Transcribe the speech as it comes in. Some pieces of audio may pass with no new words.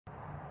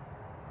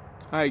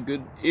Hi,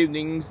 good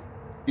evening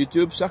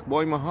YouTube.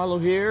 Sackboymahalo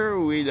here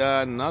with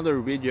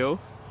another video,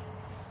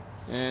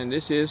 and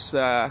this is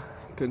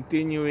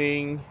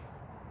continuing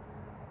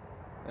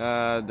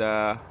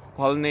the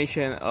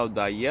pollination of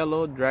the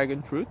yellow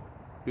dragon fruit,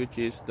 which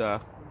is the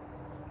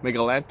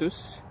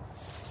megalanthus.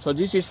 So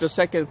this is the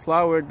second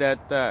flower that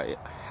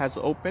has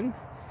opened.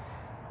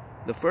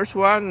 The first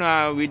one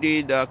we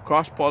did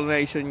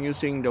cross-pollination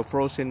using the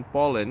frozen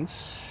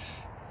pollens,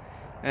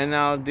 and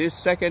now this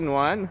second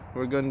one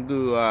we're going to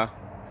do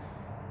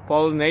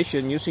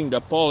pollination using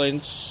the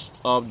pollens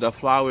of the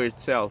flower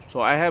itself. So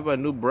I have a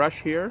new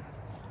brush here,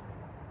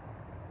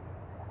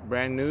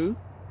 brand new.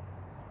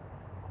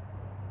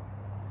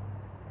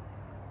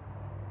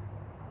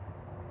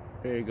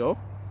 There you go.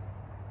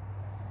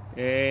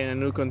 And a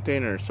new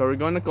container. So we're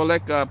going to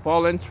collect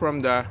pollens from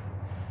the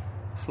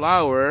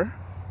flower,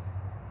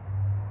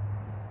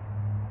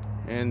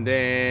 and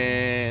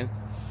then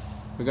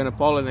we're going to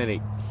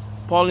pollinate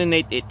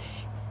it.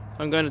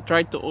 I'm going to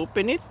try to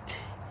open it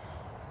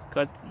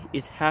because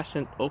it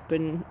hasn't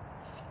opened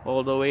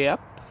all the way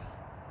up,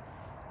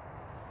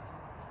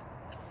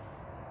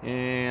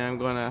 and I'm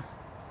gonna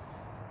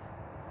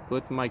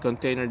put my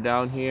container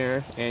down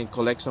here and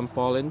collect some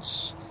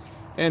pollens,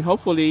 and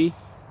hopefully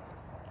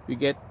we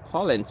get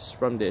pollens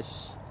from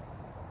this.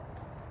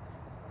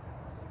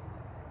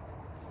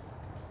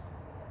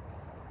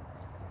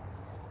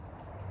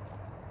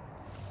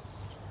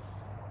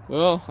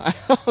 Well, I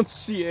don't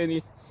see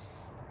any.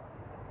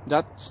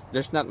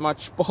 There's not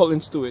much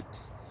pollens to it.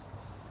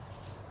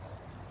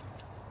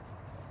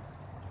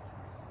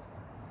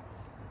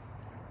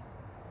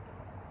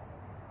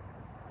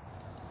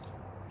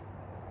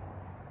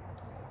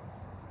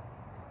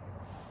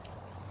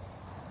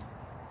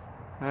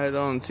 I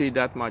don't see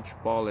that much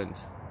pollens.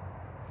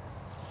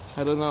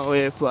 I don't know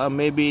if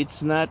maybe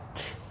it's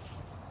not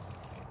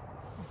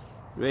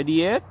ready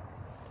yet,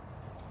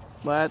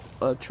 but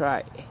I'll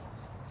try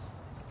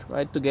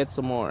to get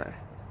some more.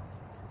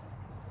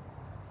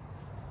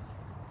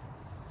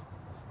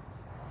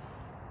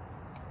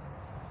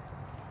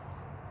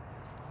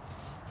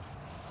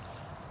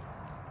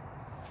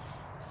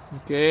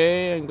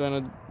 Okay, I'm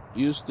gonna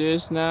use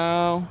this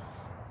now.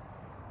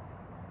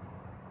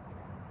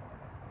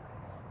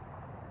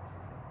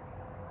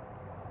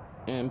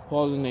 And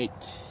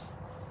pollinate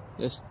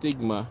the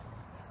stigma.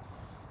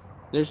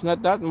 There's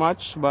not that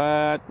much,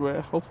 but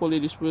hopefully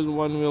this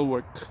one will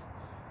work.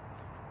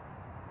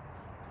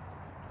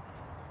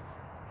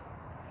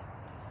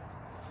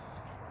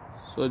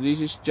 So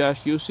this is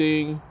just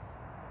using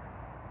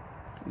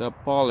the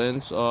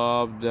pollens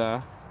of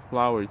the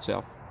flower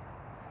itself.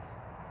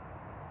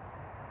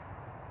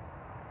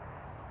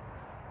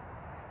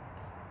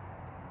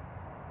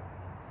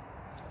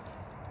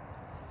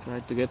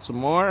 Try to get some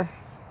more.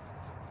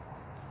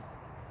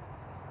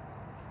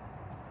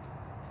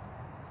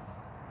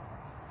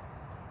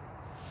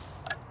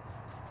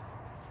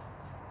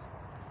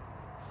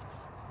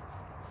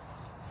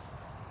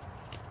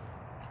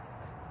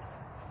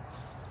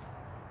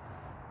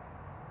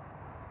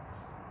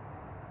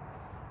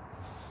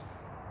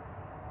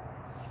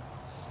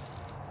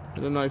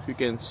 I don't know if you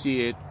can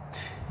see it.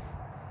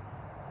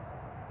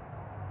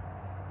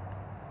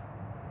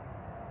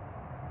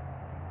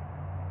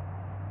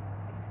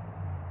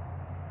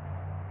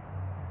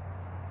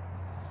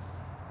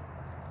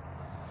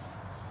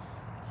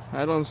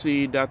 I don't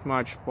see that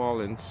much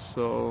pollen,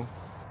 so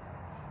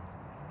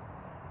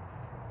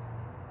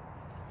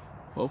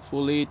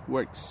hopefully it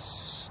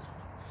works.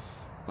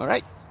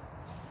 Alright,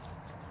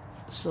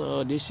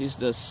 so this is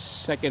the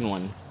second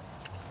one.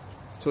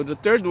 So the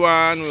third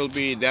one will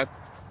be that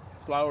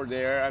flower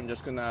there. I'm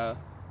just gonna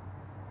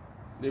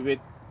leave it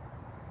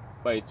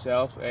by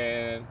itself,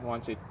 and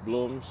once it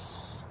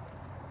blooms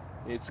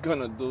it's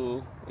gonna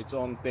do its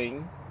own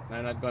thing.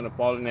 I'm not gonna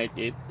pollinate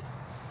it.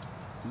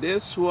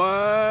 This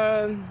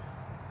one,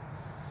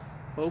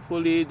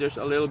 hopefully there's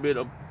a little bit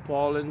of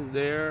pollen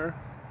there.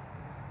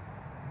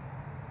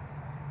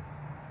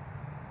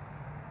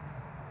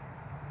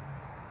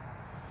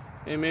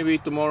 And maybe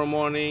tomorrow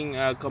morning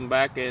I'll come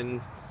back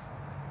and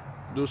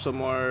do some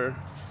more,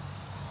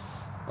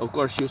 of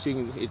course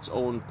using its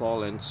own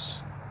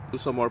pollens, do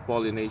some more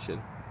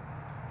pollination.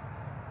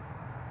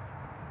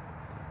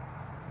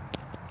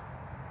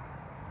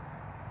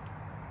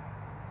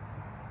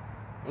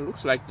 It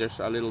looks like there's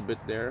a little bit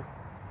there.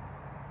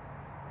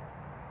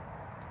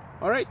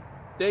 Alright,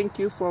 thank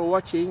you for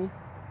watching.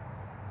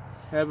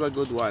 Have a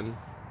good one.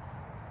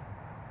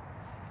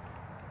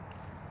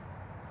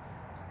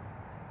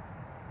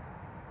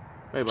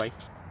 Bye bye.